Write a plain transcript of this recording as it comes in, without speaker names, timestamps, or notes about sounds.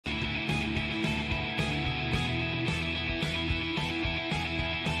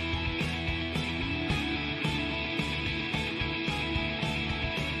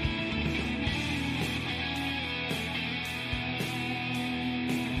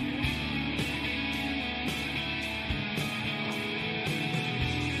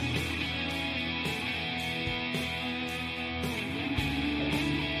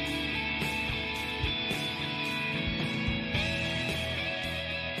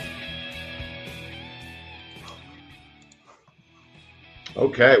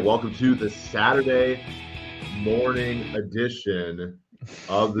Okay, welcome to the Saturday morning edition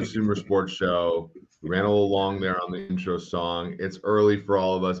of the Sumer Sports Show. We ran a little long there on the intro song. It's early for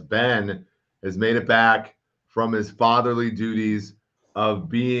all of us. Ben has made it back from his fatherly duties of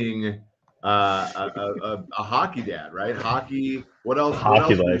being a hockey dad, right? Hockey. What else? What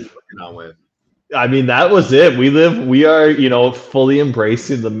Hockey else were you life. working on with? I mean, that was it. We are, fully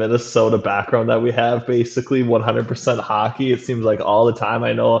embracing the Minnesota background that we have, basically 100% hockey. It seems like all the time.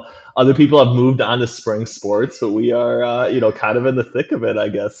 I know other people have moved on to spring sports, but we are, kind of in the thick of it, I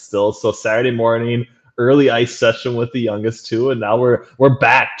guess, still. So Saturday morning, early ice session with the youngest two, and now we're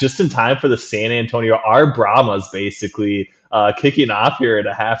back just in time for the San Antonio, our Brahmas, basically. Kicking off here in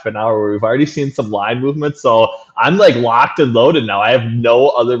a half an hour where we've already seen some line movement. So I'm like locked and loaded now. I have no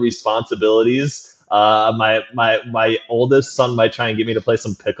other responsibilities. My oldest son might try and get me to play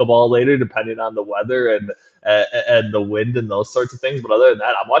some pickleball later, depending on the weather and the wind and those sorts of things. But other than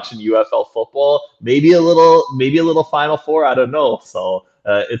that, I'm watching UFL football. Maybe a little Final Four. I don't know. So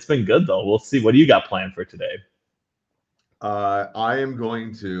it's been good though. We'll see. What do you got planned for today? I am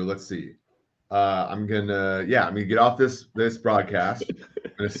going to let's see. I'm gonna get off this broadcast.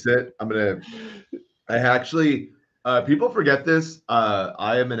 I'm gonna sit. I actually, people forget this.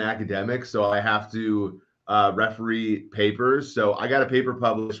 I am an academic, so I have to referee papers. So I got a paper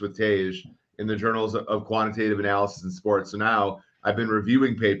published with Tage in the Journals of Quantitative Analysis in Sports. So now I've been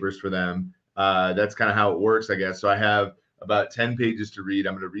reviewing papers for them. That's kind of how it works, I guess. So I have about 10 pages to read.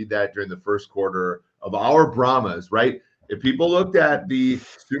 I'm going to read that during the first quarter of our Brahmas, right? If people looked at the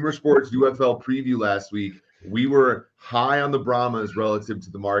Sumer Sports UFL preview last week, we were high on the Brahmas relative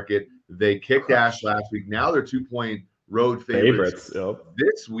to the market. They kicked ass Crushed. last week. Now they're 2-point road favorites Favorites. Yep.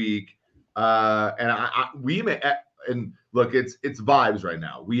 this week. And look, it's vibes right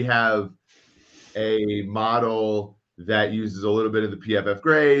now. We have a model that uses a little bit of the PFF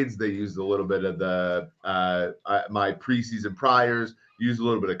grades. They use a little bit of the my preseason priors. Use a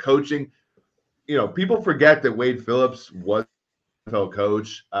little bit of coaching. People forget that Wade Phillips was NFL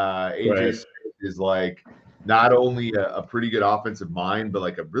coach. AJ Right. Smith is like not only a pretty good offensive mind, but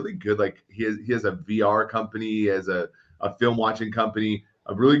like a really good he has a VR company, he has a film watching company,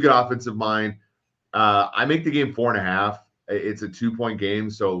 a really good offensive mind. I make the game 4.5. It's a 2-point game,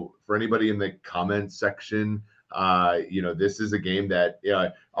 so for anybody in the comments section, this is a game that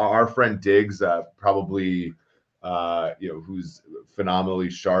our friend Diggs probably who's phenomenally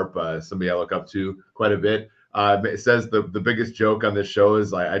sharp, somebody I look up to quite a bit. It says the biggest joke on this show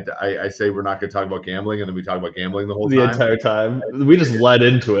is I say we're not going to talk about gambling, and then we talk about gambling the whole The time. entire time. We just led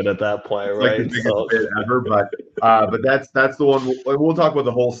into it at that point, It's like the right? biggest So bit ever, but that's the one. We'll talk about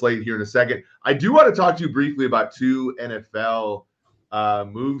the whole slate here in a second. I do want to talk to you briefly about two NFL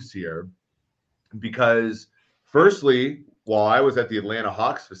moves here because, firstly, while I was at the Atlanta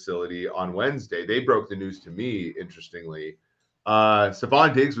Hawks facility on Wednesday, they broke the news to me. Interestingly,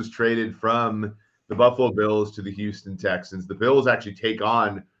 Stefon Diggs was traded from the Buffalo Bills to the Houston Texans. The Bills actually take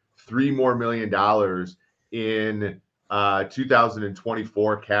on $3 more million in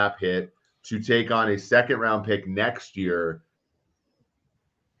 2024 cap hit to take on a second round pick next year.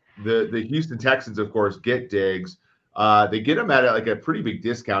 The Houston Texans, of course, get Diggs. They get him at like a pretty big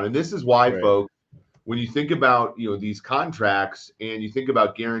discount, and this is why, right. folks, when you think about these contracts and you think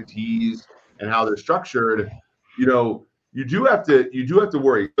about guarantees and how they're structured, you do have to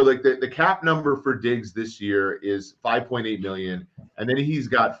worry. So like the cap number for Diggs this year is 5.8 million, and then he's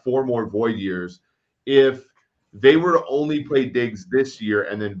got 4 more void years. If they were to only play Diggs this year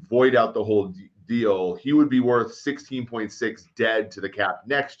and then void out the whole deal, he would be worth 16.6 dead to the cap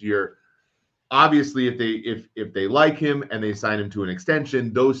next year. Obviously, if they like him and they sign him to an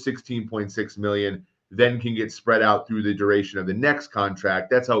extension, those 16.6 million then can get spread out through the duration of the next contract.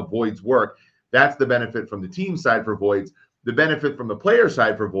 That's how voids work. That's the benefit from the team side for voids. The benefit from the player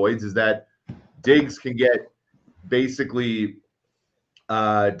side for voids is that Diggs can get basically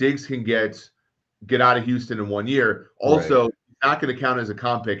Diggs can get out of Houston in 1 year. Right. Also, not going to count as a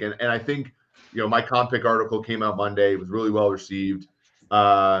comp pick. And I think my comp pick article came out Monday. It was really well received.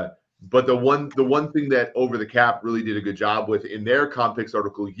 But the one thing that Over the Cap really did a good job with in their comp picks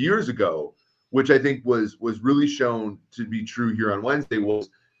article years ago, which I think was really shown to be true here on Wednesday, was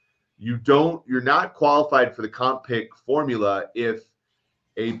you're not qualified for the comp pick formula if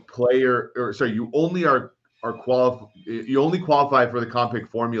a player or sorry you only qualify for the comp pick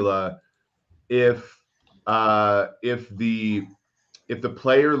formula if the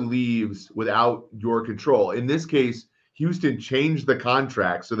player leaves without your control. In this case, Houston changed the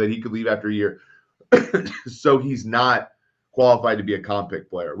contract so that he could leave after a year. So he's not qualified to be a comp pick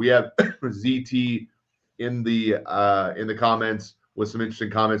player. We have ZT in the comments. with some interesting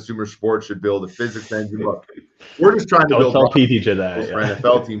comments. Sumer Sports should build a physics engine. Look, we're just trying to Don't build tell PTJ that. for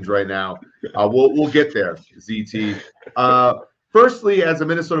NFL teams right now. We'll get there, ZT. Firstly, as a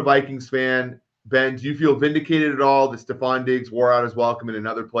Minnesota Vikings fan, Ben, do you feel vindicated at all that Stefon Diggs wore out his welcome in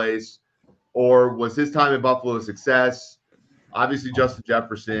another place? Or was his time in Buffalo a success? Obviously, Justin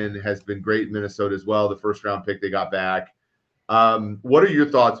Jefferson has been great in Minnesota as well, the first-round pick they got back. What are your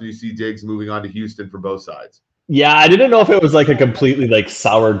thoughts when you see Diggs moving on to Houston from both sides? Yeah, I didn't know if it was like a completely like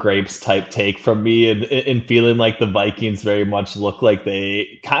sour grapes type take from me and feeling like the Vikings very much look like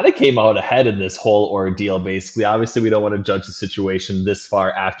they kind of came out ahead in this whole ordeal, basically. Obviously, we don't want to judge the situation this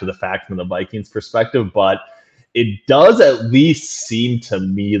far after the fact from the Vikings perspective, but it does at least seem to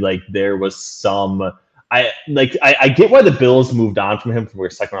me like there was some I get why the Bills moved on from him for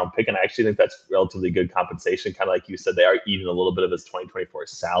a second round pick, and I actually think that's relatively good compensation. Kind of like you said, they are eating a little bit of his 2024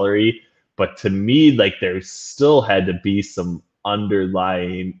 salary. But to me, like there still had to be some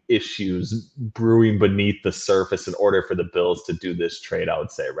underlying issues brewing beneath the surface in order for the Bills to do this trade, I would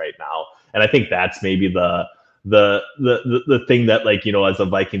say right now. And I think that's maybe the thing that, like, you know, as a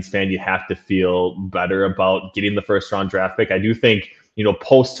Vikings fan, you have to feel better about getting the first round draft pick. I do think, you know,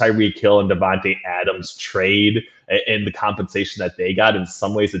 post Tyreek Hill and Devontae Adams trade and the compensation that they got, in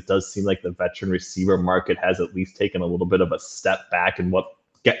some ways, it does seem like the veteran receiver market has at least taken a little bit of a step back in what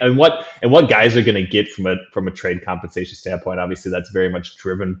guys are going to get from a trade compensation standpoint. Obviously, that's very much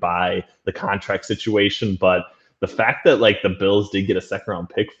driven by the contract situation, but the fact that like the Bills did get a second round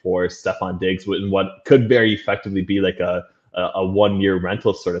pick for Stefon Diggs in what could very effectively be like a 1 year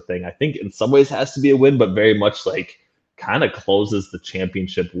rental sort of thing, I think in some ways has to be a win, but very much like kind of closes the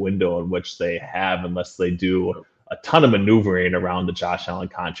championship window in which they have, unless they do a ton of maneuvering around the Josh Allen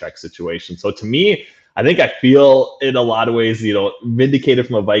contract situation. So to me, I think I feel in a lot of ways, you know, vindicated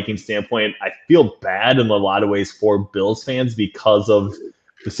from a Viking standpoint. I feel bad in a lot of ways for Bills fans because of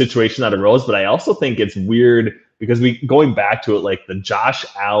the situation that arose, but I also think it's weird because going back to it, like the Josh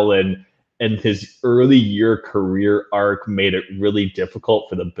Allen and his early year career arc made it really difficult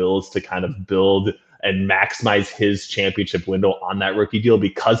for the Bills to kind of build and maximize his championship window on that rookie deal,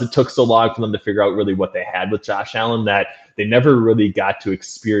 because it took so long for them to figure out really what they had with Josh Allen, that they never really got to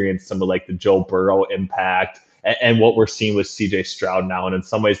experience some of like the Joe Burrow impact and what we're seeing with CJ Stroud now. And in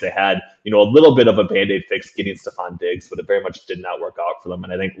some ways they had, you know, a little bit of a Band-Aid fix getting Stefon Diggs, but it very much did not work out for them.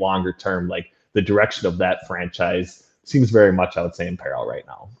 And I think longer term, like the direction of that franchise seems very much, I would say, in peril right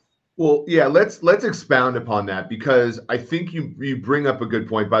now. Well, yeah, let's expound upon that, because I think you bring up a good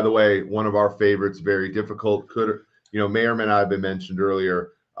point. By the way, one of our favorites, very difficult, may or may not have been mentioned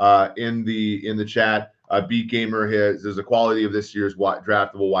earlier in the chat. Beat Gamer there's a quality of this year's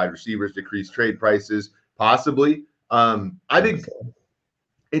draftable wide receivers, decreased trade prices, possibly. I think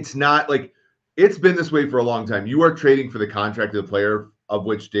it's not like it's been this way for a long time. You are trading for the contract of the player, of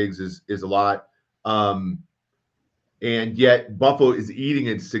which Diggs is a lot. And yet Buffalo is eating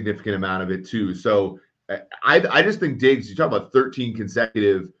a significant amount of it too. So I just think Diggs, you talk about 13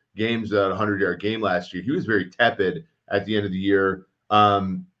 consecutive games, a 100-yard game last year. He was very tepid at the end of the year.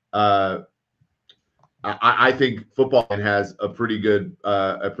 I think football has a pretty good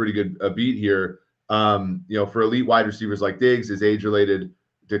beat here. For elite wide receivers like Diggs, is age-related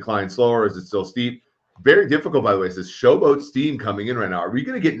decline slower? Is it still steep? Very difficult, by the way. It's this showboat steam coming in right now. Are we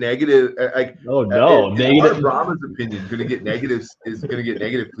going to get negative? Oh no! Negative. Brahma's opinion going to get negative. Is going to get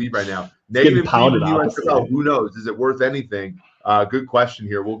negative cleave right now. Negative cleave in the UFL. Who knows? Is it worth anything? Good question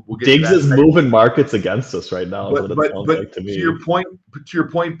here. We'll get. Diggs is moving markets against us right now. But to your point,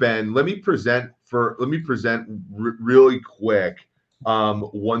 Ben. Let me present really quick.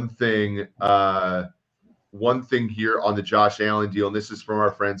 One thing here on the Josh Allen deal, and this is from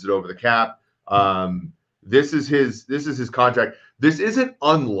our friends at Over the Cap. This is his contract. This isn't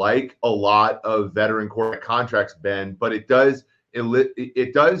unlike a lot of veteran quarterback contracts, Ben, but it does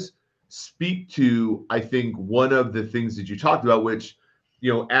speak to, I think, one of the things that you talked about, which,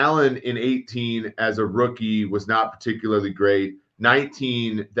 Allen in 18 as a rookie was not particularly great.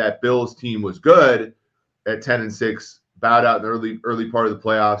 19, that Bills team was good at 10-6, bowed out in the early part of the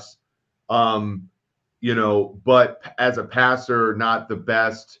playoffs. But as a passer, not the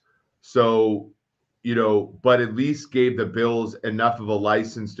best. So, but at least gave the Bills enough of a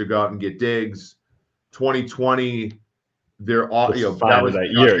license to go out and get Diggs. 2020, they're all, that was that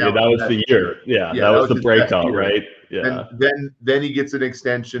year. Yeah, that was the year. Yeah, that was the breakout, right? Yeah. And then he gets an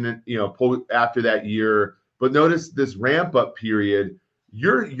extension, and after that year. But notice this ramp up period.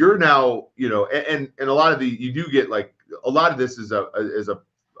 You're now, and a lot of you do get like a lot of this is a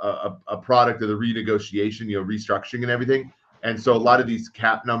product of the renegotiation, restructuring and everything. And so a lot of these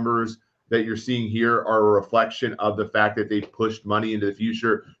cap numbers that you're seeing here are a reflection of the fact that they pushed money into the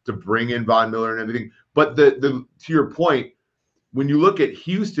future to bring in Von Miller and everything. But the to your point, when you look at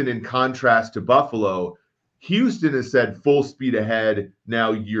Houston in contrast to Buffalo, Houston has said full speed ahead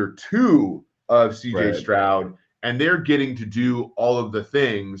now, year 2 of CJ Stroud, and they're getting to do all of the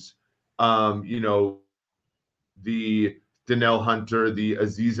things, the Danielle Hunter, the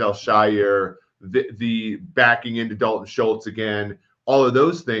Aziz El-Shaair, the backing into Dalton Schultz again, all of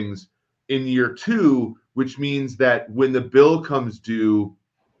those things in year 2, which means that when the bill comes due,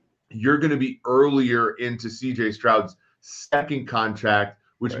 you're going to be earlier into CJ Stroud's second contract,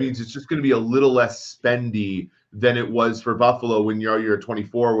 which means it's just going to be a little less spendy than it was for Buffalo when you're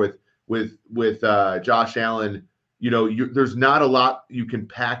 24 with Josh Allen. There's not a lot you can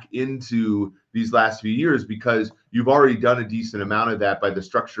pack into these last few years because you've already done a decent amount of that by the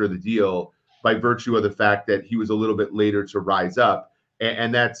structure of the deal, by virtue of the fact that he was a little bit later to rise up.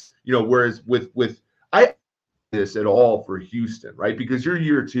 And that's, whereas with I this at all for Houston, right? Because you're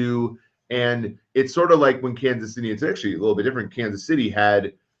year 2, and it's sort of like when Kansas City, it's actually a little bit different. Kansas City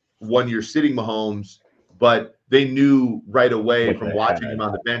had 1 year sitting Mahomes, but they knew right away from watching him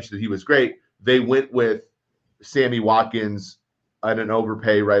on the bench that he was great. They went with Sammy Watkins at an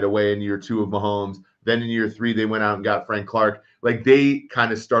overpay right away in year 2 of Mahomes. Then in year 3, they went out and got Frank Clark. Like, they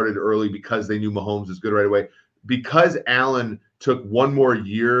kind of started early because they knew Mahomes was good right away. Because Allen took 1 more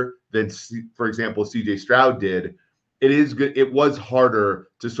year than, for example, CJ Stroud did, it is good. It was harder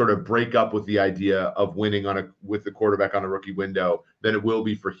to sort of break up with the idea of winning with the quarterback on a rookie window than it will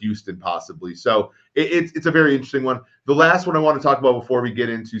be for Houston possibly. So it's a very interesting one. The last one I want to talk about before we get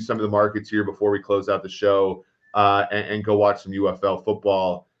into some of the markets here, before we close out the show and go watch some UFL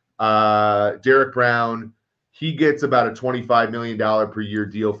football. Derrick Brown, he gets about a $25 million per year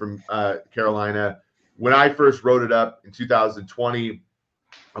deal from Carolina. When I first wrote it up in 2020,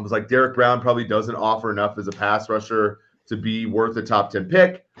 I was like, Derrick Brown probably doesn't offer enough as a pass rusher to be worth a top 10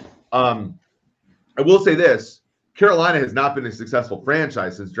 pick. I will say this: Carolina has not been a successful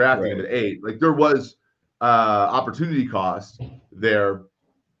franchise since drafting him at 8. Like, there was opportunity cost there,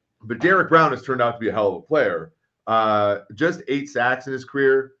 but Derrick Brown has turned out to be a hell of a player. Just 8 sacks in his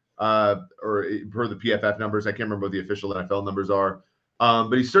career, or per the PFF numbers. I can't remember what the official NFL numbers are.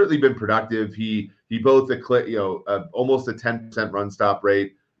 But he's certainly been productive. He both almost a 10% run stop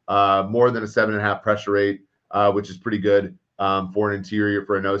rate, more than a 7.5 pressure rate, which is pretty good for an interior,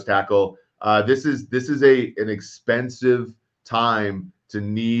 for a nose tackle. This is an expensive time to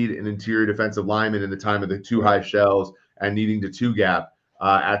need an interior defensive lineman in the time of the 2 high shells and needing to 2 gap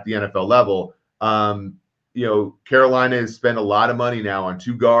at the NFL level. Carolina has spent a lot of money now on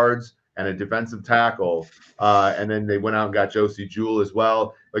 2 guards and a defensive tackle, and then they went out and got Josie Jewell as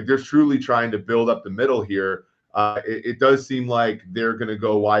well. Like, they're truly trying to build up the middle here. It does seem like they're going to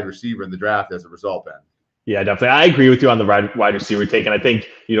go wide receiver in the draft as a result, Ben. Yeah, definitely. I agree with you on the wide receiver take, and I think,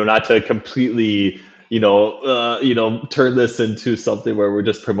 not to completely, turn this into something where we're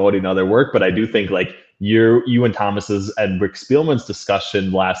just promoting other work, but I do think, like, you and Thomas's and Rick Spielman's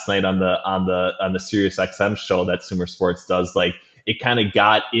discussion last night on the Sirius XM show that Sumer Sports does, like, it kind of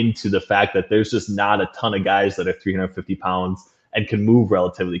got into the fact that there's just not a ton of guys that are 350 pounds and can move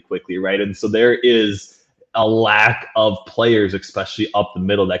relatively quickly, right? And so there is a lack of players, especially up the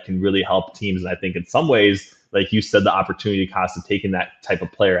middle, that can really help teams. And I think in some ways, like you said, the opportunity cost of taking that type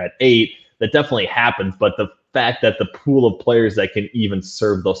of player at 8, that definitely happens. But the fact that the pool of players that can even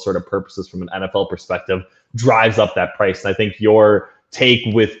serve those sort of purposes from an NFL perspective drives up that price. And I think your take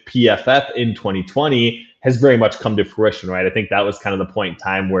with PFF in 2020 has very much come to fruition, right? I think that was kind of the point in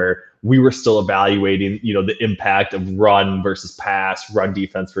time where we were still evaluating, the impact of run versus pass, run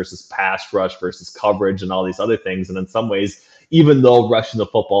defense versus pass rush versus coverage and all these other things. And in some ways, even though rushing the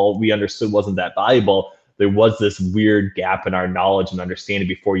football we understood wasn't that valuable, there was this weird gap in our knowledge and understanding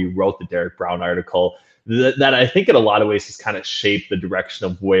before you wrote the Derrick Brown article that I think in a lot of ways has kind of shaped the direction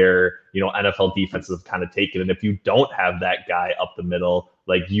of where, NFL defenses have kind of taken. And if you don't have that guy up the middle,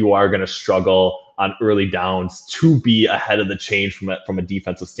 like, you are going to struggle on early downs to be ahead of the change from a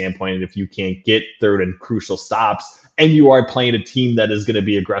defensive standpoint. And if you can't get third and crucial stops, and you are playing a team that is going to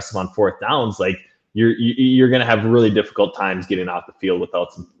be aggressive on 4th downs, like, you're going to have really difficult times getting off the field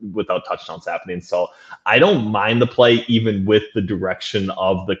without touchdowns happening. So I don't mind the play, even with the direction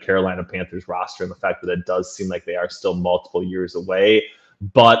of the Carolina Panthers roster and the fact that it does seem like they are still multiple years away.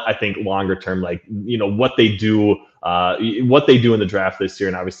 But I think longer term, like, what they do in the draft this year,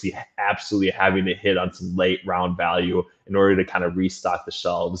 and obviously absolutely having to hit on some late round value in order to kind of restock the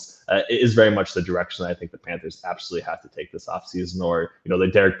shelves is very much the direction that I think the Panthers absolutely have to take this offseason, or, the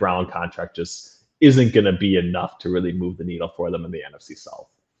Derrick Brown contract just isn't going to be enough to really move the needle for them in the NFC South.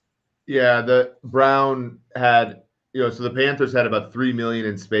 Yeah, the Brown had, so the Panthers had about 3 million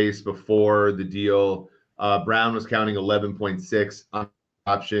in space before the deal. Brown was counting 11.6 on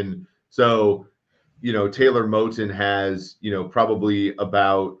option. So, Taylor Moton has, probably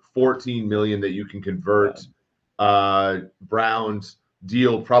about 14 million that you can convert. Brown's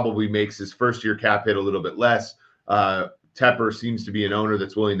deal probably makes his first year cap hit a little bit less. Tepper seems to be an owner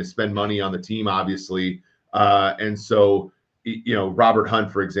that's willing to spend money on the team, obviously. And so, Robert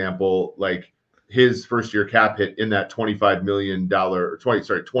Hunt, for example, like his first year cap hit in that $25 million or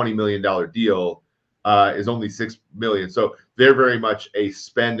 $20 million deal is only 6 million. So they're very much a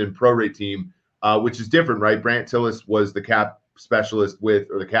spend and prorate team, which is different, right? Brant Tillis was the cap specialist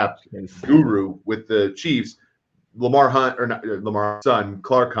or the cap guru with the Chiefs. Lamar Hunt, or not Lamar's son,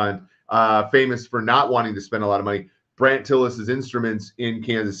 Clark Hunt, famous for not wanting to spend a lot of money. Brant Tillis's instruments in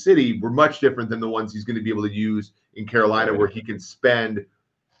Kansas City were much different than the ones he's going to be able to use in Carolina, where he can spend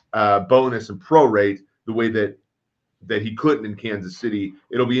bonus and prorate the way that he couldn't in Kansas City.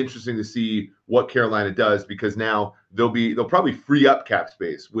 It'll be interesting to see what Carolina does, because now they'll probably free up cap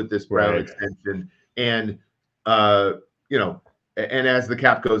space with this Brown extension, and and as the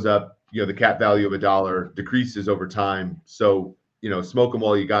cap goes up, the cap value of $1 decreases over time. So smoke them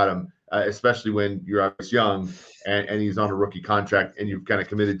while you got them, especially when you're always young and he's on a rookie contract and you've kind of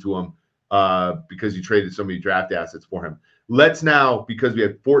committed to him because you traded so many draft assets for him. Let's now, because we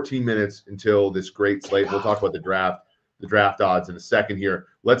have 14 minutes until this great slate, we'll talk about the draft odds in a second here.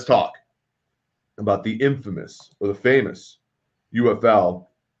 Let's talk about the infamous or the famous UFL,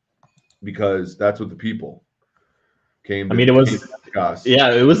 because that's what the people came to. I mean, it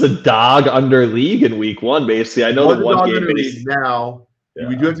was a dog under league in week one, basically. I know that one game now. Yeah.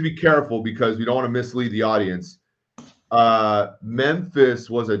 We do have to be careful because we don't want to mislead the audience. Memphis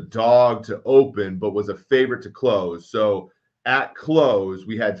was a dog to open, but was a favorite to close. So at close,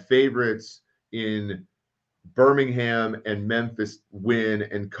 we had favorites in Birmingham and Memphis win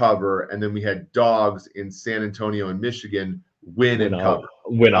and cover, and then we had dogs in San Antonio and Michigan win and cover.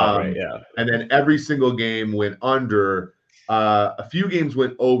 Right, yeah. And then every single game went under. A few games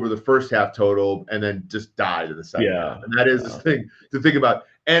went over the first half total and then just died in the second half. And that is the thing to think about.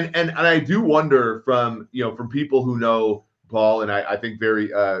 And I do wonder from people who know ball, and I think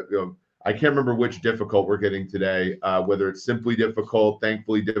very I can't remember which difficult we're getting today, whether it's simply difficult,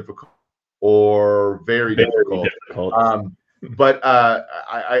 thankfully difficult, or very difficult. But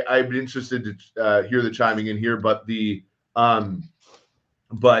I'd be interested to hear the chiming in here. But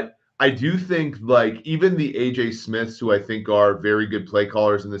but I do think, like, even the AJ Smiths, who I think are very good play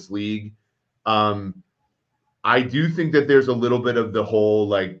callers in this league, I do think that there's a little bit of the whole,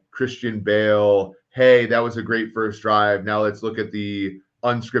 like, Christian Bale, hey, that was a great first drive, now let's look at the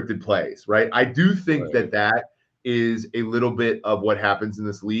unscripted plays, right? I do think that is a little bit of what happens in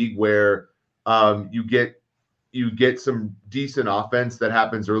this league, where you get some decent offense that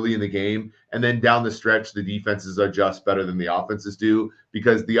happens early in the game, and then down the stretch, the defenses are just better than the offenses do,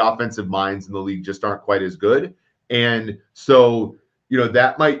 because the offensive minds in the league just aren't quite as good. And so,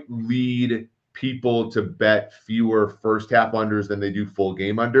 that might lead people to bet fewer first half unders than they do full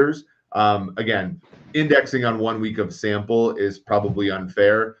game unders. Again, indexing on 1 week of sample is probably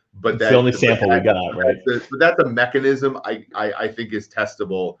unfair, but that's the only sample we got, right? But that's a mechanism I think is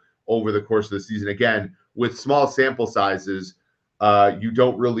testable over the course of the season. Again, with small sample sizes, you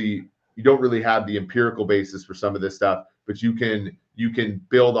don't really have the empirical basis for some of this stuff, but you can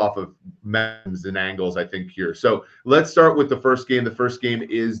build off of memes and angles, I think, here. So let's start with the first game. The first game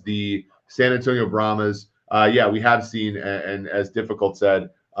is the San Antonio Brahmas. We have seen, and as Difficult said,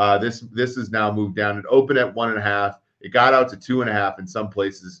 this has now moved down. It opened at 1.5. It got out to 2.5 in some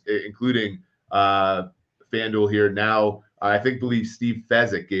places, including FanDuel here. Now, I believe Steve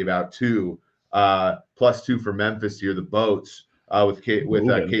Fezzik gave out 2, +2 for Memphis here, the Boats, with Case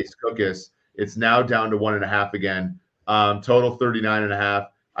Cookus. It's now down to 1.5 again. Total 39.5.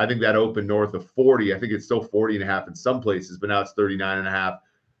 I think that opened north of 40. I think it's still 40.5 in some places, but now it's 39.5.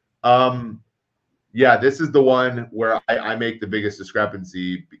 This is the one where I make the biggest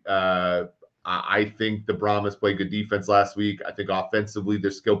discrepancy. I think the Brahmas played good defense last week. I think offensively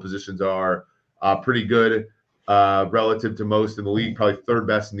their skill positions are pretty good relative to most in the league, probably third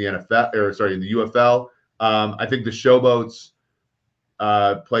best in the in the UFL. I think the Showboats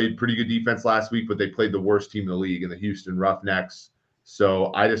played pretty good defense last week, but they played the worst team in the league in the Houston Roughnecks.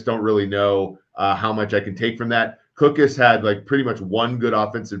 So I just don't really know how much I can take from that. Cookus had like pretty much one good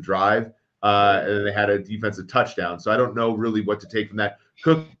offensive drive, and then they had a defensive touchdown. So I don't know really what to take from that.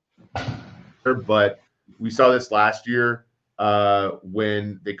 But we saw this last year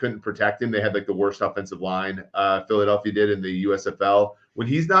when they couldn't protect him. They had like the worst offensive line Philadelphia did in the USFL, when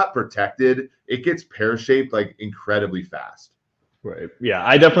he's not protected, it gets pear-shaped like incredibly fast. Right. Yeah,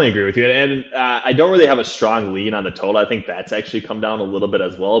 I definitely agree with you. And I don't really have a strong lean on the total. I think that's actually come down a little bit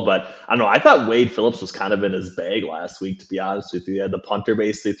as well. But I don't know. I thought Wade Phillips was kind of in his bag last week, to be honest with you. He had the punter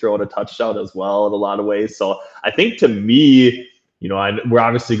basically throw out a touchdown as well in a lot of ways. So I think to me, we're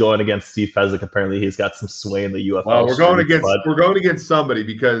obviously going against Steve Fezzik. Apparently, he's got some sway in the UFL. Well, we're going against somebody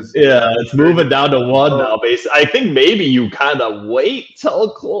because it's moving down to one now. Basically, I think maybe you kind of wait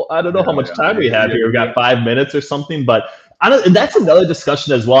till I don't know how much time we have here. We've got 5 minutes or something, but. And that's another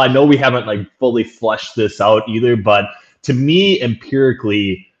discussion as well. I know we haven't fully fleshed this out either, but to me,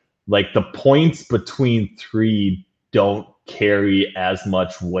 empirically, the points between 3 don't carry as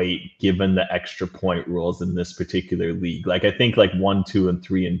much weight given the extra point rules in this particular league. I think 1, 2, and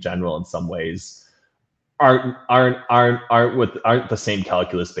 3 in general, in some ways, aren't the same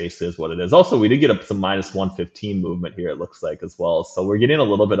calculus basically as what it is. Also, we did get some minus 115 movement here, it looks like, as well. So we're getting a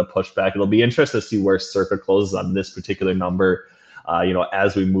little bit of pushback. It'll be interesting to see where Circa closes on this particular number,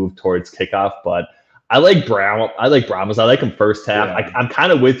 as we move towards kickoff. But I like Brown. I like Brahmas. I like him first half. Yeah. I'm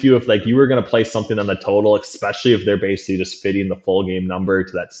kind of with you if you were going to play something on the total, especially if they're basically just fitting the full game number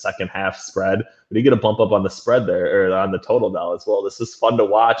to that second half spread. But you get a bump up on the spread there, or on the total now as well. This is fun to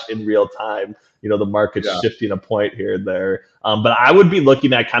watch in real time. The market's shifting a point here and there. But I would be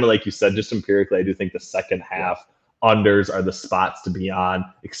looking at kind of like you said, just empirically, I do think the second half unders are the spots to be on,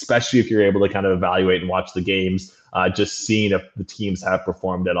 especially if you're able to kind of evaluate and watch the games, just seeing if the teams have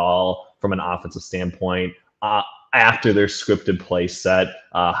performed at all from an offensive standpoint after their scripted play set,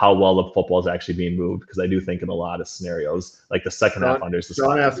 how well the football is actually being moved. Because I do think in a lot of scenarios, the second half unders.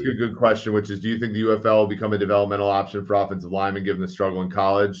 Sean asked a good question, which is, do you think the UFL will become a developmental option for offensive linemen given the struggle in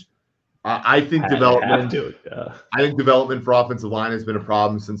college? I think development. I think development for offensive line has been a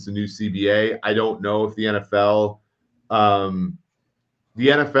problem since the new CBA. I don't know if the NFL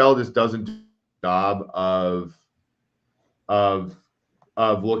just doesn't do a job of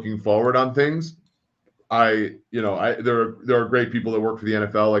looking forward on things. There are great people that work for the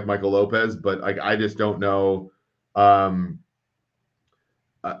NFL like Michael Lopez, but I just don't know. But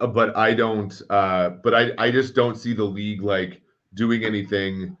I just don't see the league doing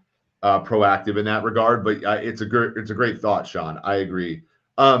anything proactive in that regard. But it's a great thought, Sean. I agree.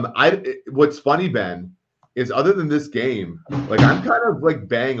 What's funny, Ben, is other than this game, I'm kind of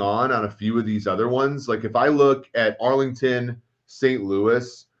bang on a few of these other ones. If I look at Arlington, St.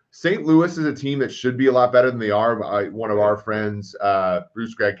 Louis is a team that should be a lot better than they are. One of our friends,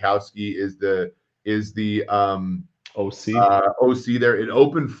 Bruce Gradkowski, is the OC there. It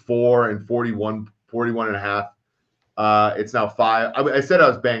opened 4 and 41 and a half. It's now 5. I said I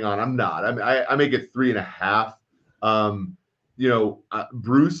was bang on. I'm not. I make it 3.5.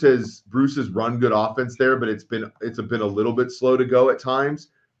 Bruce has run good offense there, but it's been a little bit slow to go at times.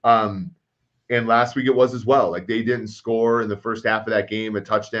 And last week it was as well. They didn't score in the first half of that game a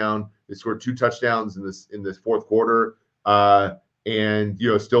touchdown. They scored 2 touchdowns in this fourth quarter, and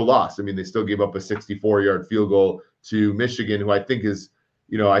still lost. They still gave up a 64-yard field goal to Michigan, who I think is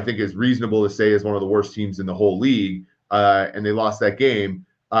reasonable to say is one of the worst teams in the whole league, and they lost that game.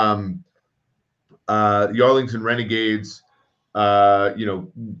 The Arlington Renegades,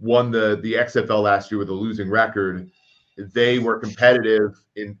 won the XFL last year with a losing record. They were competitive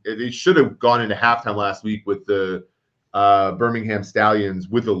they should have gone into halftime last week with the Birmingham Stallions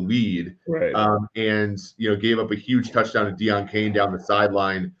with a lead, right. And gave up a huge touchdown to Deion Kane down the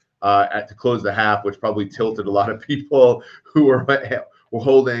sideline to close the half, which probably tilted a lot of people who were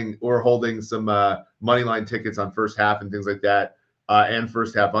holding some money line tickets on first half and things like that, and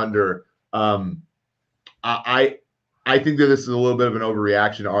first half under. I think that this is a little bit of an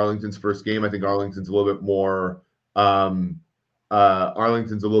overreaction to Arlington's first game. I think Arlington's a little bit more.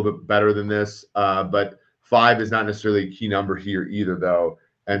 Arlington's a little bit better than this, but 5 is not necessarily a key number here either, though,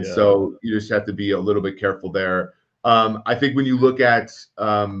 and so you just have to be a little bit careful there. I think when you look at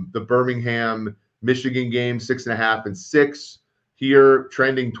the Birmingham Michigan game, 6.5 and 6 here,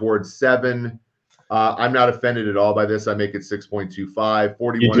 trending towards 7. I'm not offended at all by this. I make it 6.25.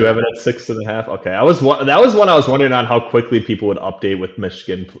 41. You do have it at 6.5. Okay, that was one I was wondering on how quickly people would update with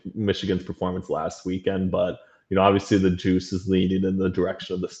Michigan's performance last weekend, but obviously the juice is leaning in the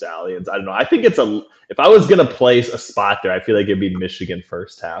direction of the Stallions. I don't know. I think if I was gonna place a spot there, I feel like it'd be Michigan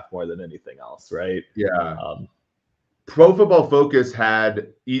first half more than anything else, right? Yeah. Pro Football Focus had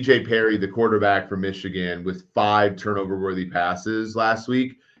E.J. Perry, the quarterback from Michigan, with 5 turnover-worthy passes last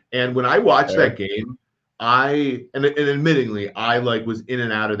week. And when I watched that game, and admittingly, I was in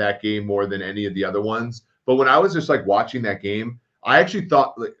and out of that game more than any of the other ones. But when I was just watching that game, I actually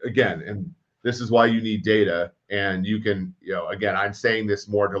thought, again, and this is why you need data And you can, again, I'm saying this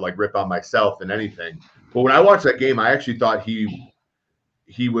more to like rip on myself than anything. But when I watched that game, I actually thought he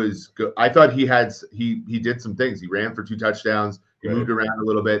was good. I thought he did some things. He ran for 2 touchdowns. He moved around a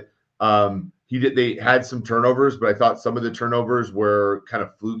little bit. They had some turnovers, but I thought some of the turnovers were kind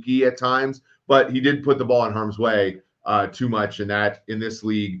of fluky at times. But he did put the ball in harm's way too much, and that in this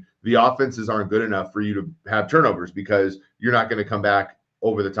league, the offenses aren't good enough for you to have turnovers because you're not going to come back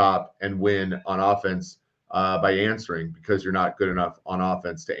over the top and win on offense by answering, because you're not good enough on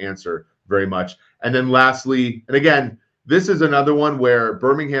offense to answer very much. And then lastly, and again, this is another one where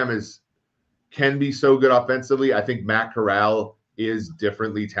Birmingham can be so good offensively. I think Matt Corral is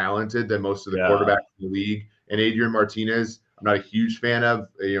differently talented than most of the quarterbacks in the league. And Adrian Martinez, I'm not a huge fan of,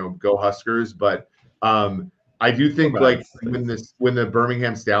 go Huskers, but I do think like when the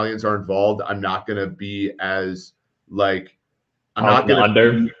Birmingham Stallions are involved, I'm not going to be as like, I'm not going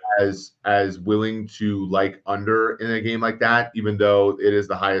to be as willing to like under in a game like that, even though it is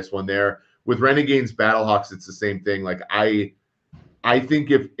the highest one there. With Renegades Battlehawks, it's the same thing. Like I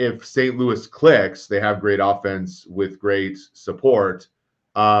think if St. Louis clicks, they have great offense with great support.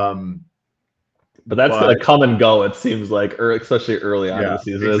 But that's going to come and go, it seems like, especially early on in the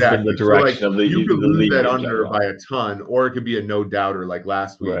season. Exactly. Has been the direction of the you could lose league that under by a ton, or it could be a no doubter like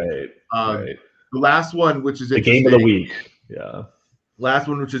last week. Right. The last one, which is the interesting, game of the week. Yeah. Last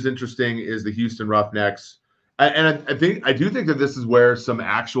one, which is interesting, is the Houston Roughnecks. And I do think that this is where some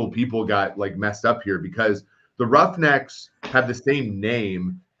actual people got like messed up here, because the Roughnecks have the same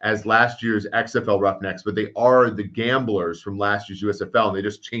name as last year's XFL Roughnecks, but they are the Gamblers from last year's USFL, and they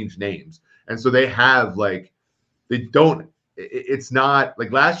just changed names. And so they have like, it's not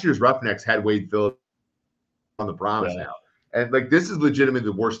like last year's Roughnecks had Wade Phillips on the Brahmas now. And like, this is legitimately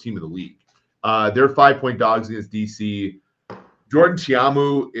the worst team of the league. They're 5-point dogs against DC. Jordan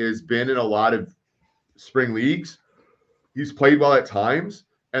Chiamu has been in a lot of spring leagues. He's played well at times,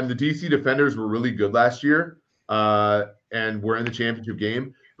 and the DC Defenders were really good last year and were in the championship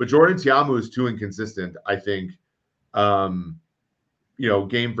game. But Jordan Chiamu is too inconsistent, I think,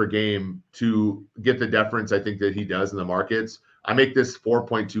 game for game to get the deference I think that he does in the markets. I make this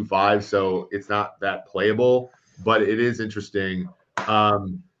 4.25, so it's not that playable, but it is interesting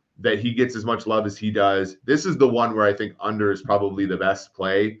that he gets as much love as he does. This is the one where I think under is probably the best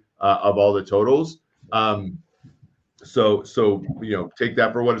play of all the totals. So take that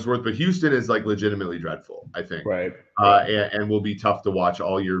for what it's worth. But Houston is like legitimately dreadful, I think. Right. And will be tough to watch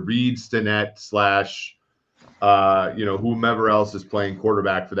all year. Reed, Stinnett / whomever else is playing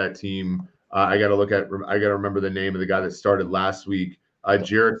quarterback for that team. I got to remember the name of the guy that started last week.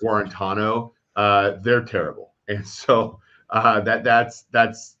 Jarek Warrantano. They're terrible. And so that's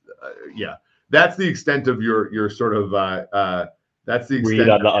the extent of your sort of that's the extent read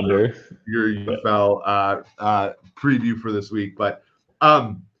on the under your UFL preview for this week. But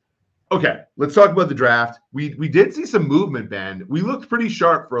okay, let's talk about the draft. We did see some movement, Ben. We looked pretty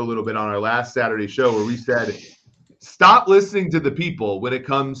sharp for a little bit on our last Saturday show where we said, stop listening to the people when it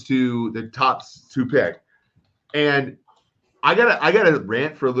comes to the top 2 pick. And I gotta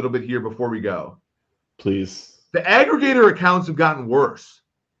rant for a little bit here before we go. Please. The aggregator accounts have gotten worse.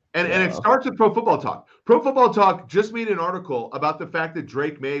 And it starts with Pro Football Talk. Pro Football Talk just made an article about the fact that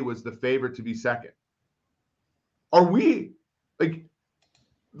Drake May was the favorite to be second. Are we like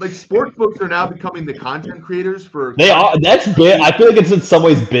sports books are now becoming the content creators for? They are. That's been. I feel like it's in some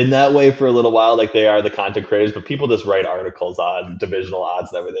ways been that way for a little while. Like they are the content creators, but people just write articles on divisional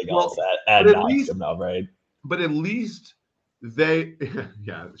odds and everything else at now, right? But at least they,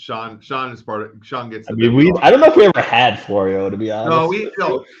 Sean is part of. Sean gets. I don't know if we ever had Florio, to be honest.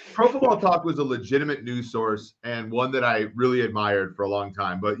 No. Pro Football Talk was a legitimate news source and one that I really admired for a long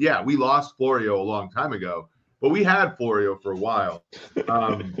time. But yeah, we lost Florio a long time ago. But we had Florio for a while.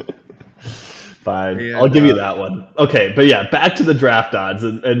 Fine. I'll give you that one. Okay, but yeah, back to the draft odds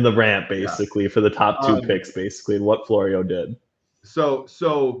and the rant, basically, for the top 2 picks, basically, and what Florio did. So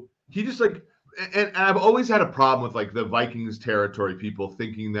he just like, and I've always had a problem with like the Vikings territory people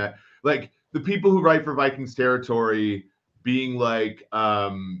thinking that, like the people who write for Vikings territory being like,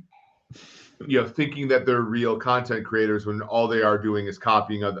 thinking that they're real content creators when all they are doing is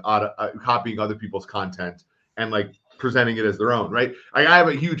copying other people's content and like presenting it as their own, right? I have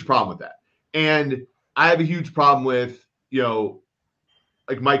a huge problem with that. And I have a huge problem with,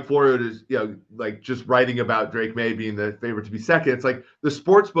 like Mike Florio is, like just writing about Drake May being the favorite to be second. It's like the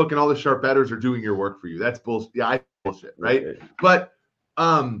sports book and all the sharp bettors are doing your work for you. That's bullshit. Yeah, bullshit, right? But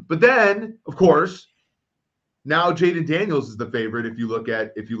then, of course, now Jaden Daniels is the favorite if you look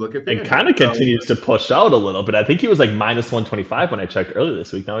at and FanDuel. kind of continues to push out a little bit. I think he was like minus 125 when I checked earlier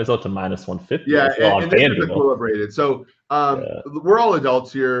this week. Now he's out to minus 150. Yeah, on and this is FanDuel. equilibrated. So we're all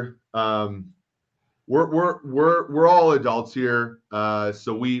adults here. We're all adults here.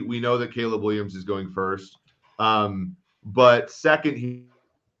 So we know that Caleb Williams is going first. But second, he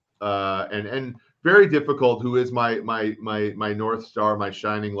and very difficult. Who is my North Star, my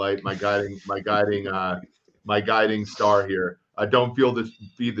shining light, my guiding star here. Don't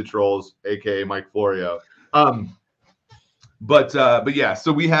feed the trolls, aka Mike Florio. But yeah,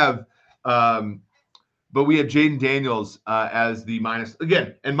 so we have Jaden Daniels as the minus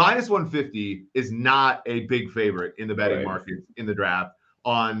again, and minus 150 is not a big favorite in the betting market in the draft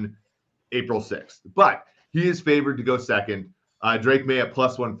on April 6th, but he is favored to go second. Drake May at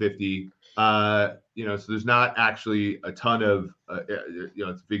plus 150. So there's not actually a ton of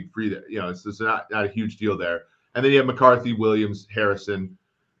it's big free there. It's not a huge deal there. And then you have McCarthy, Williams, Harrison,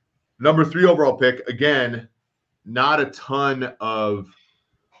 number 3 overall pick. Again, not a ton of.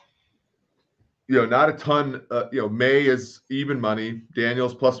 Not a ton. May is even money.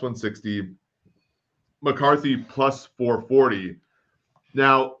 Daniels plus 160. McCarthy plus 440.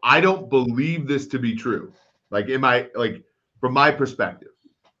 Now, I don't believe this to be true. From my perspective,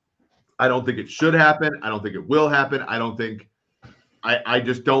 I don't think it should happen. I don't think it will happen. I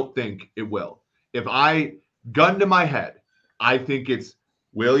just don't think it will. If I gun to my head, I think it's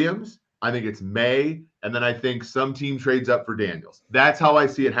Williams. I think it's May. And then I think some team trades up for Daniels. That's how I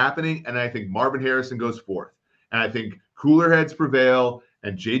see it happening. And I think Marvin Harrison goes fourth. And I think cooler heads prevail.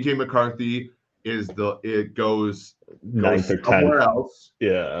 And JJ McCarthy goes somewhere else.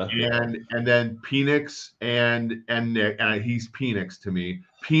 Yeah. And then Penix and Nick, and he's Penix to me.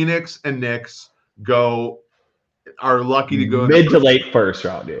 Penix and Knicks are lucky to go mid to late first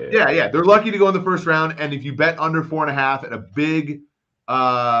round. Yeah. They're lucky to go in the first round. And if you bet under 4.5 at a big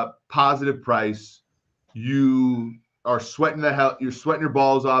positive price, you are sweating you're sweating your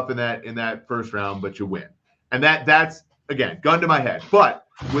balls off in that first round, but you win. And that's again gun to my head, but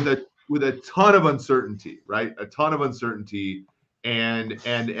with a ton of uncertainty, right? A ton of uncertainty, and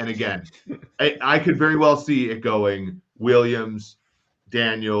again, I could very well see it going Williams,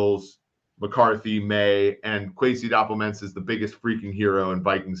 Daniels, McCarthy, May, and Kwesi Doppelmans is the biggest freaking hero in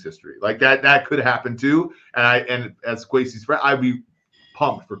Vikings history. Like that could happen too. And as Kwesi's friend, I'd be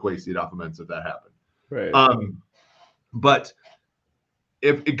pumped for Kwesi Doppelmans if that happened. Right. But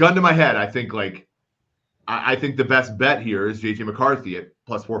if it gun to my head, I think I think the best bet here is JJ McCarthy at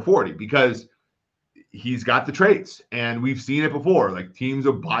plus 440 because he's got the traits, and we've seen it before. Like teams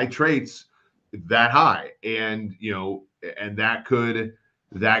will buy traits that high, and and that could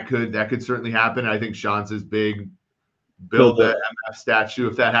certainly happen. I think Sean says big build the MF statue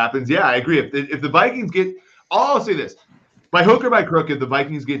if that happens. Yeah, I agree. If the Vikings get, I'll say this, by hook or by crook, if the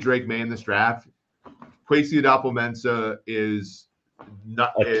Vikings get Drake May in this draft, Kwesi Doppelmans is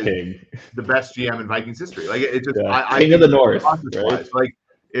the best GM in Vikings history. Like it's just King of the North, right? Like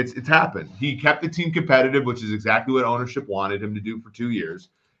it's happened. He kept the team competitive, which is exactly what ownership wanted him to do for 2 years,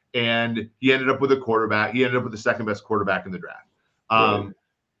 and he ended up with a quarterback. He ended up with the second best quarterback in the draft.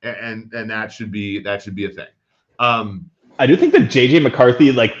 And that should be a thing. I do think that JJ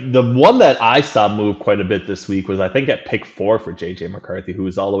McCarthy, like the one that I saw move quite a bit this week was I think at pick 4 for JJ McCarthy, who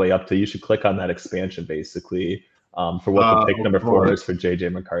was all the way up to, you should click on that expansion basically for what the pick number 4 is for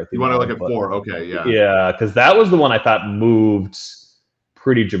JJ McCarthy. You want to look at 4. Okay. Yeah. Yeah. Cause that was the one I thought moved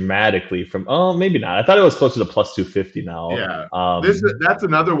pretty dramatically from, maybe not. I thought it was closer to plus 250 now. Yeah. That's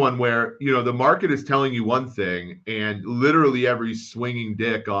another one where, the market is telling you one thing and literally every swinging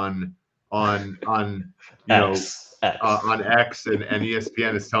dick on X and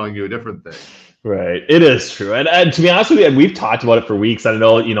ESPN is telling you a different thing. Right. It is true. And to be honest with you, we've talked about it for weeks. I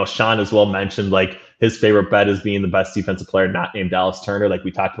know, Sean as well mentioned like his favorite bet is being the best defensive player not named Dallas Turner. Like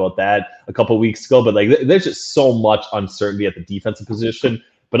we talked about that a couple of weeks ago, but like there's just so much uncertainty at the defensive position,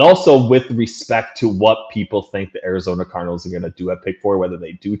 but also with respect to what people think the Arizona Cardinals are going to do at pick 4, whether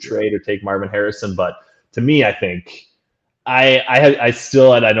they do trade or take Marvin Harrison. But to me, I think I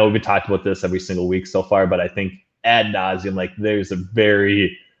still, and I know we've talked about this every single week so far, but I think ad nauseum, like there's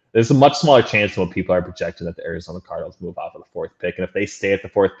a much smaller chance than what people are projecting that the Arizona Cardinals move off of the 4th pick. And if they stay at the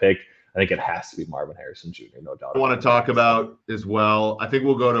 4th pick, I think it has to be Marvin Harrison Jr., no doubt. I want to talk about as well. I think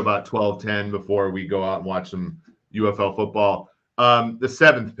we'll go to about 12:10 before we go out and watch some UFL football. The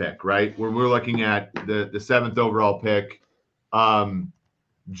 7th pick, right? Where we're looking at the 7th overall pick,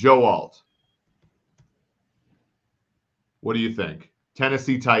 Joe Alt. What do you think?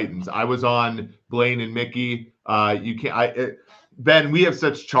 Tennessee Titans. I was on Blaine and Mickey. Ben, we have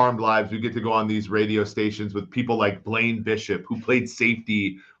such charmed lives. We get to go on these radio stations with people like Blaine Bishop, who played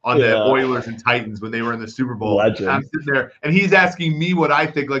safety on the Oilers and Titans when they were in the Super Bowl. Legend. I'm sitting there, and he's asking me what I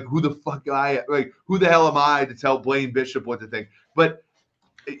think. Like, who the hell am I to tell Blaine Bishop what to think? But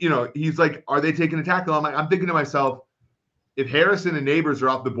he's like, are they taking a tackle? I'm thinking to myself, if Harrison and Neighbors are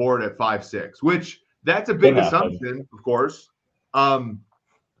off the board at 5'6", which that's a big assumption, of course.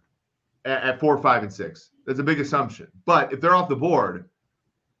 At 4, 5, and 6. That's a big assumption. But if they're off the board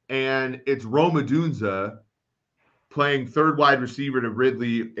and it's Rome Odunze playing third wide receiver to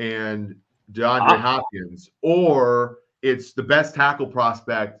Ridley and DeAndre Hopkins, or it's the best tackle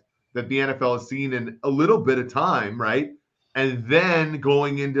prospect that the NFL has seen in a little bit of time, right? And then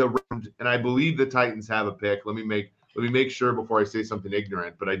going into round, and I believe the Titans have a pick. Let me make sure before I say something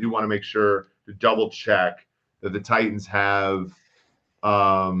ignorant, but I do want to make sure to double check that the Titans have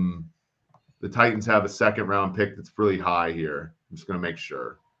a second round pick that's really high here. I'm just going to make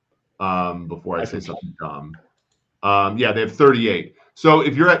sure before I say something dumb. Yeah, they have 38. So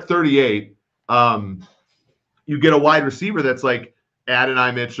if you're at 38, you get a wide receiver that's like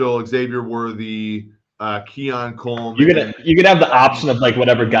Adonai Mitchell, Xavier Worthy, Keon Coleman. You could have the option of like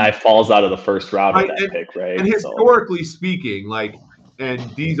whatever guy falls out of the first round of that pick, right? And historically speaking,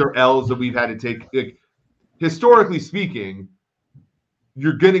 and these are L's that we've had to take. Like, historically speaking,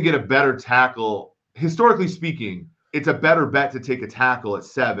 you're going to get a better tackle. Historically speaking, it's a better bet to take a tackle at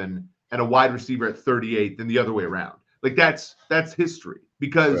 7 and a wide receiver at 38 than the other way around. Like that's history,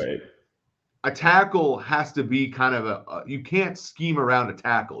 because a tackle has to be kind of you can't scheme around a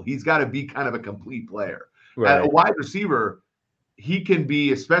tackle. He's got to be kind of a complete player. Right. At a wide receiver, he can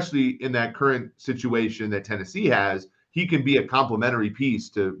be, especially in that current situation that Tennessee has, he can be a complementary piece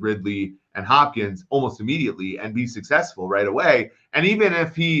to Ridley and Hopkins almost immediately and be successful right away. And even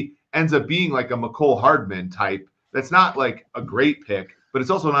if he ends up being like a McCole Hardman type, that's not like a great pick, but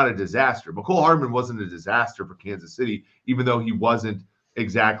it's also not a disaster. McCole Hardman wasn't a disaster for Kansas City, even though he wasn't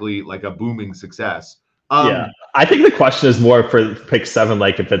exactly like a booming success. I think the question is more for pick 7,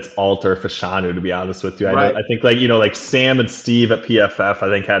 like if it's Alt or Fashanu, to be honest with you. I think like Sam and Steve at PFF, I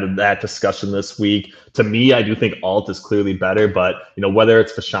think had that discussion this week. To me, I do think Alt is clearly better, but whether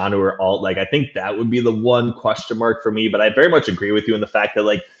it's Fashanu or Alt, like I think that would be the one question mark for me. But I very much agree with you in the fact that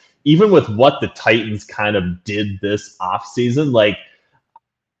like even with what the Titans kind of did this offseason, like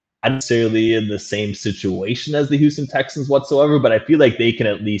I'm not necessarily in the same situation as the Houston Texans whatsoever, but I feel like they can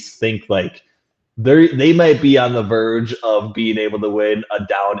at least think like they might be on the verge of being able to win a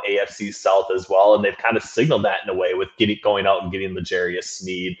down AFC South as well. And they've kind of signaled that in a way with going out and getting L'Jarius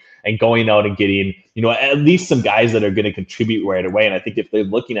Sneed and going out and getting, at least some guys that are going to contribute right away. And I think if they're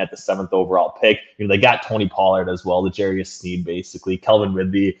looking at the 7th overall pick, they got Tony Pollard as well, L'Jarius Sneed, basically. Kelvin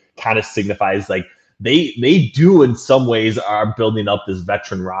Ridley kind of signifies like they do in some ways are building up this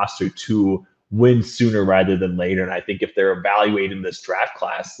veteran roster to win sooner rather than later. And I think if they're evaluating this draft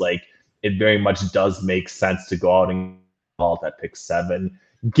class, like, it very much does make sense to go out and call that pick 7,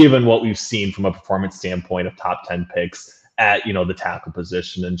 given what we've seen from a performance standpoint of top 10 picks at, the tackle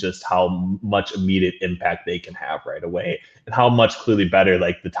position and just how much immediate impact they can have right away and how much clearly better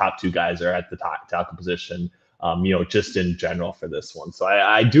like the top 2 guys are at the tackle position, just in general for this one. So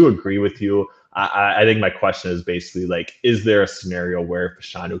I do agree with you. I think my question is basically like, is there a scenario where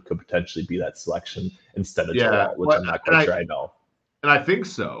Fashanu could potentially be that selection instead of Joel, which I'm not quite sure I know. And I think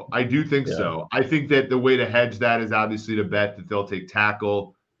so. I do think so. I think that the way to hedge that is obviously to bet that they'll take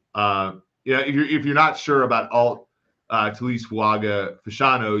tackle. If you're not sure about Alt, Talise Fuaga,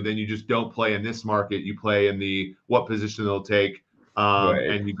 Fashanu, then you just don't play in this market. You play in the what position they'll take,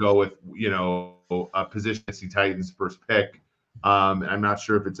 and you go with a position as the Titans' first pick. I'm not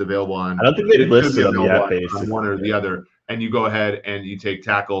sure if it's available on. I don't think they've listed them yet, on one or the other. And you go ahead and you take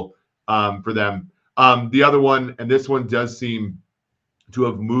tackle for them. The other one, and this one does seem to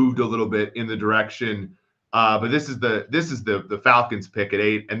have moved a little bit in the direction, but this is the Falcons pick at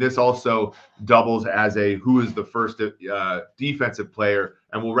 8, and this also doubles as a who is the first defensive player.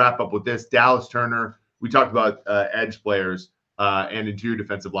 And we'll wrap up with this: Dallas Turner. We talked about edge players and interior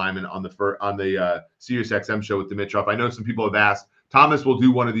defensive linemen on the SiriusXM show with Dimitrov. I know some people have asked. Thomas will do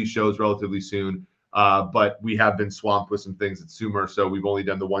one of these shows relatively soon, but we have been swamped with some things at Sumer, so we've only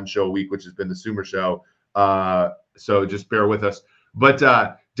done the one show a week, which has been the Sumer show. So just bear with us. But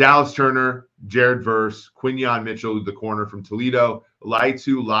Dallas Turner, Jared Verse, Quinyon Mitchell, the corner from Toledo,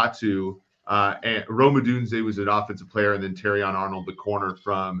 Laitu Latu, and Rome Odunze was an offensive player, and then Terrion Arnold, the corner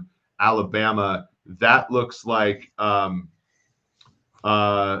from Alabama. That looks like,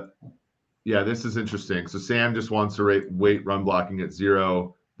 this is interesting. So Sam just wants to rate run blocking at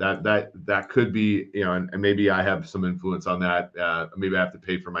 0. that could be, and maybe I have some influence on that. Maybe I have to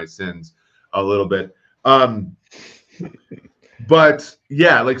pay for my sins a little bit. But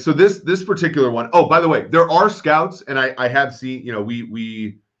yeah, like, so this particular one. Oh, by the way, there are scouts, and I have seen,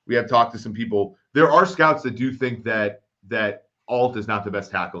 we have talked to some people. There are scouts that do think that Alt is not the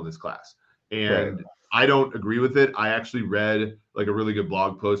best tackle in this class, and Right. I don't agree with it. I actually read like a really good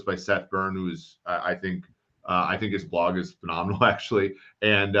blog post by Seth Byrne, who's I think his blog is phenomenal actually,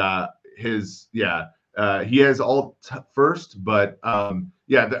 and he has Alt first, but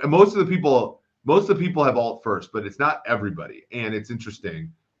most of the people have alt first, but it's not everybody, and it's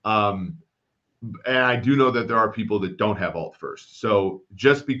interesting. And I do know that there are people that don't have alt first. So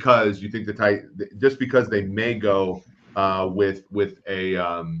just because you think just because they may go with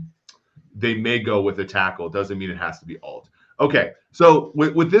a tackle doesn't mean it has to be alt. Okay, so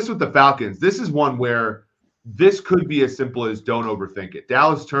with the Falcons, this is one where this could be as simple as don't overthink it.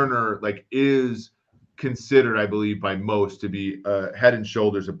 Dallas Turner is considered, I believe, by most to be head and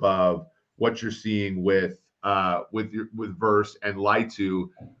shoulders above what you're seeing with Verse and Laitu.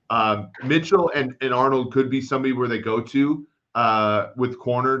 Mitchell and Arnold could be somebody where they go to with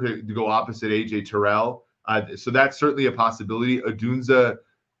corner to go opposite AJ Terrell. So that's certainly a possibility. Odunze,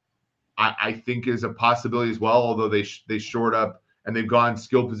 I think, is a possibility as well, although they short up and they've gone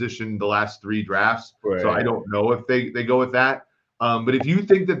skill position the last 3 drafts. Right. So I don't know if they go with that. But if you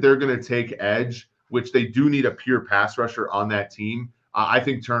think that they're going to take edge, which they do need a pure pass rusher on that team, I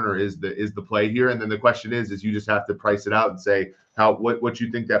think Turner is the play here. And then the question is you just have to price it out and say what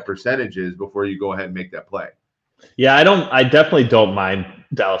you think that percentage is before you go ahead and make that play. Yeah, I definitely don't mind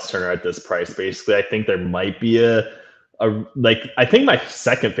Dallas Turner at this price. Basically, I think there might be I think my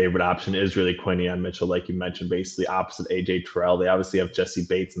second favorite option is really Quinion Mitchell, like you mentioned, basically opposite AJ Terrell. They obviously have Jesse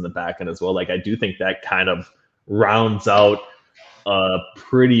Bates in the back end as well. Like, I do think that kind of rounds out a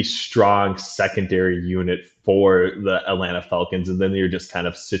pretty strong secondary unit for the Atlanta Falcons. And then you're just kind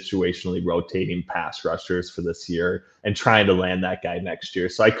of situationally rotating pass rushers for this year and trying to land that guy next year.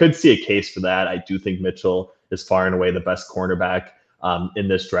 So I could see a case for that. I do think Mitchell is far and away the best cornerback in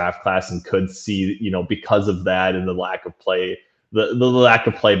this draft class, and could see, because of that and the lack of play, the lack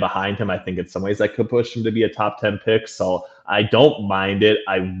of play behind him, I think in some ways that could push him to be a top 10 pick. So I don't mind it.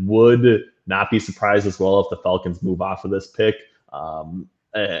 I would not be surprised as well if the Falcons move off of this pick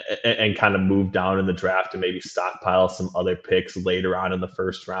and kind of move down in the draft and maybe stockpile some other picks later on in the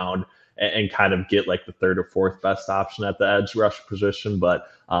first round and kind of get like the 3rd or 4th best option at the edge rush position. But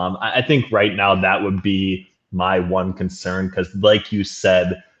I think right now that would be my one concern, because like you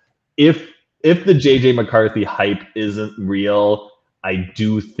said, if the JJ McCarthy hype isn't real, I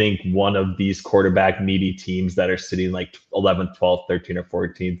do think one of these quarterback needy teams that are sitting like 11th, 12th, 13th, or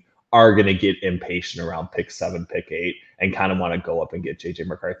 14th are going to get impatient around pick 7, pick 8, and kind of want to go up and get JJ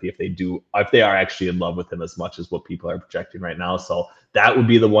McCarthy if they are actually in love with him as much as what people are projecting right now. So that would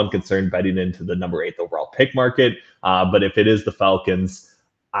be the one concern betting into the number 8th overall pick market. But if it is the Falcons,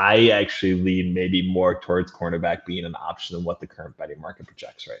 I actually lean maybe more towards cornerback being an option than what the current betting market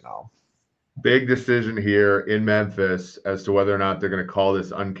projects right now. Big decision here in Memphis as to whether or not they're going to call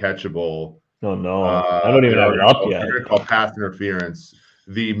this uncatchable. Oh no, I don't even have it up yet. They're going to call pass interference.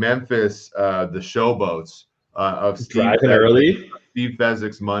 The Memphis, the showboats of Steve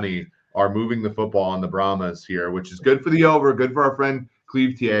Fezzik's money are moving the football on the Brahmas here, which is good for the over, good for our friend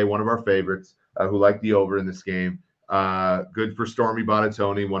Cleve TA, one of our favorites, who liked the over in this game. Good for Stormy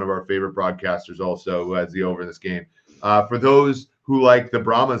Bonatoni, one of our favorite broadcasters, also, who has the over in this game. For those who like the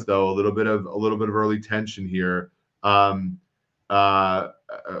Brahmas, though, a little bit of early tension here. A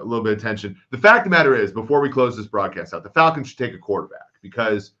little bit of tension. The fact of the matter is, before we close this broadcast out, the Falcons should take a quarterback,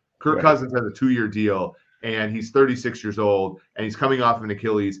 because Kirk Cousins has a 2-year deal, and he's 36 years old, and he's coming off of an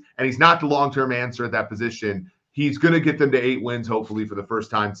Achilles, and he's not the long-term answer at that position. He's going to get them to 8 wins, hopefully, for the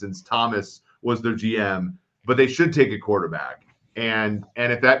first time since Thomas was their GM, but they should take a quarterback. And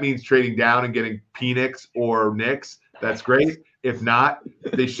if that means trading down and getting Penix or Knicks, that's great. If not,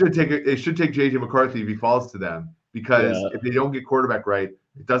 they should take JJ McCarthy if he falls to them, because if they don't get quarterback right,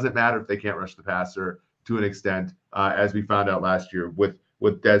 it doesn't matter if they can't rush the passer to an extent, as we found out last year with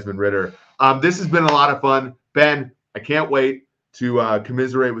Desmond Ridder. This has been a lot of fun. Ben, I can't wait to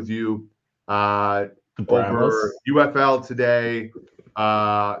commiserate with you over UFL today,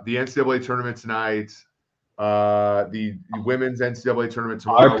 the NCAA tournament tonight, the women's NCAA tournament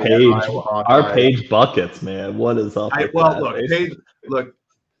tomorrow. Our page buckets, man. What is up? Look,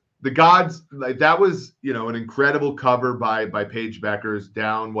 the gods, like, that was, an incredible cover by Paige Beckers,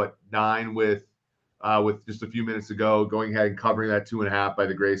 down 9 with just a few minutes ago, going ahead and covering that 2.5 by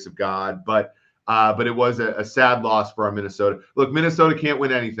the grace of God. But But it was a sad loss for our Minnesota. Look, Minnesota can't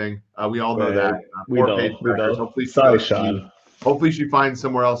win anything. We all know that. We Poor Paige know. Beckers. Hopefully she Sorry, goes Sean. Hopefully she finds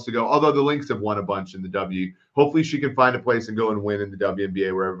somewhere else to go. Although the Lynx have won a bunch in the W. Hopefully she can find a place and go and win in the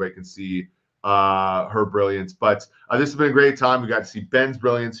WNBA where everybody can see her brilliance. But this has been a great time. We got to see Ben's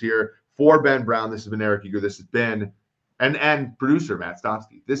brilliance here. For Ben Brown, this has been Eric Eager. This has been, and producer Matt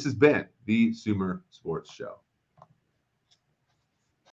Stofsky. This has been the Sumer Sports Show.